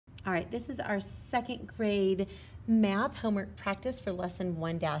All right, this is our second grade math homework practice for lesson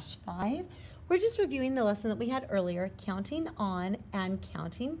 1-5. We're just reviewing the lesson that we had earlier, counting on and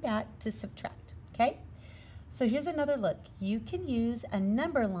counting back to subtract, okay? So here's another look. You can use a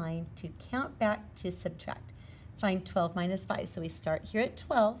number line to count back to subtract. Find 12 minus 5. So we start here at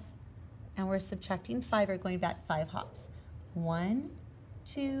 12, and we're subtracting 5 or going back 5 hops. 1,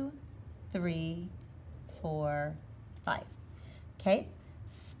 2, 3, 4, 5. Okay?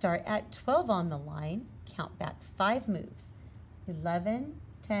 Start at 12 on the line, count back 5 moves. 11,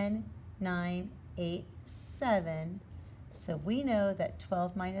 10, 9, 8, 7. So we know that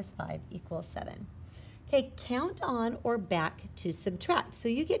 12 minus 5 equals 7. Okay, count on or back to subtract. So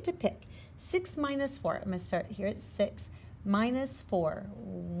you get to pick. 6 minus 4. I'm going to start here at 6. Minus 4.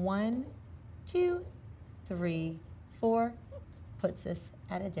 1, 2, 3, 4. Puts us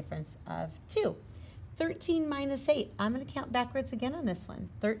at a difference of 2. 13 minus 8. I'm going to count backwards again on this one.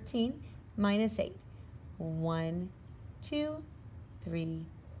 13 minus 8. 1, 2, 3,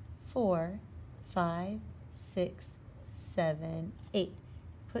 4, 5, 6, 7, 8.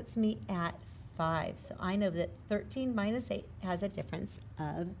 Puts me at 5. So I know that 13 minus 8 has a difference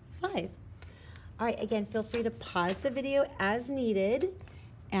of 5. All right, again, feel free to pause the video as needed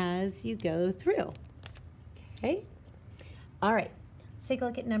as you go through. Okay? All right, let's take a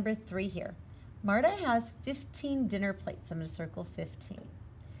look at number 3 here. Marta has 15 dinner plates. I'm going to circle 15.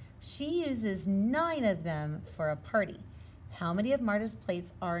 She uses 9 of them for a party. How many of Marta's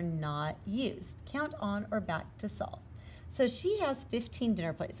plates are not used? Count on or back to solve. So she has 15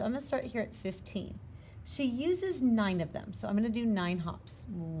 dinner plates. So I'm going to start here at 15. She uses 9 of them. So I'm going to do 9 hops.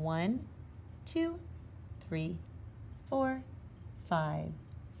 1, 2, 3, 4, 5,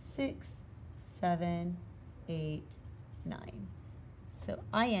 6, 7, 8, 9. So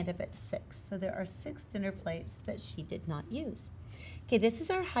I end up at 6. So there are 6 dinner plates that she did not use. Okay, this is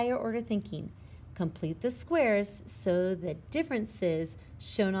our higher order thinking. Complete the squares so the differences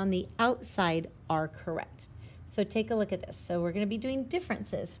shown on the outside are correct. So take a look at this. So we're going to be doing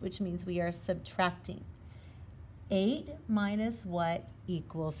differences, which means we are subtracting. 8 minus what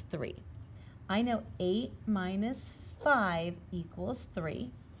equals 3? I know 8 minus 5 equals 3.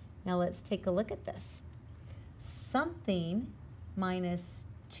 Now let's take a look at this. Something minus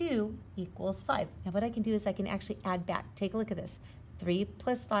 2 equals 5. Now what I can do is I can actually add back. Take a look at this. 3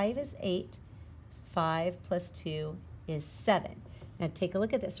 plus 5 is 8. 5 plus 2 is 7. Now take a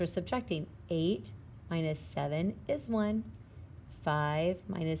look at this. We're subtracting. 8 minus 7 is 1. 5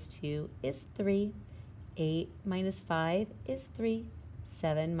 minus 2 is 3. 8 minus 5 is 3.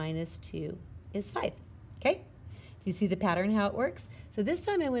 7 minus 2 is 5. Okay? Do you see the pattern, how it works? So this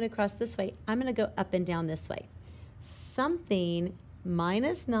time I went across this way. I'm going to go up and down this way. Something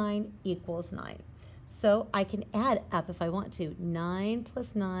minus 9 equals 9. So I can add up if I want to. 9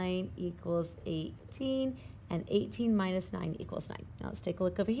 plus 9 equals 18, and 18 minus 9 equals 9. Now let's take a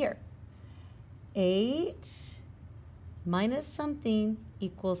look over here. 8 minus something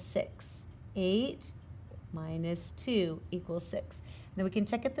equals 6. 8 minus 2 equals 6. Then we can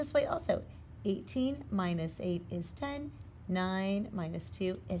check it this way also. 18 minus 8 is 10. 9 minus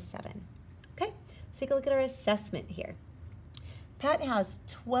 2 is 7. Okay, let's take a look at our assessment here. Pat has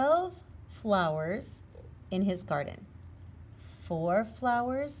 12 flowers in his garden. 4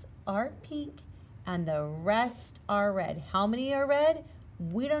 flowers are pink and the rest are red. How many are red?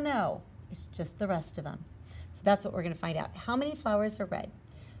 We don't know. It's just the rest of them. So that's what we're going to find out. How many flowers are red?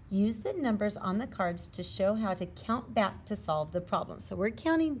 Use the numbers on the cards to show how to count back to solve the problem. So we're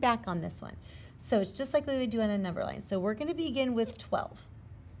counting back on this one. So it's just like we would do on a number line. So we're going to begin with 12.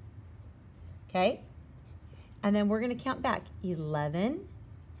 Okay? And then we're going to count back. 11,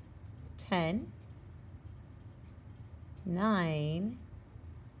 10, 9,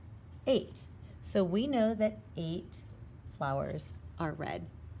 8. So we know that 8 flowers are red.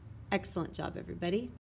 Excellent job, everybody.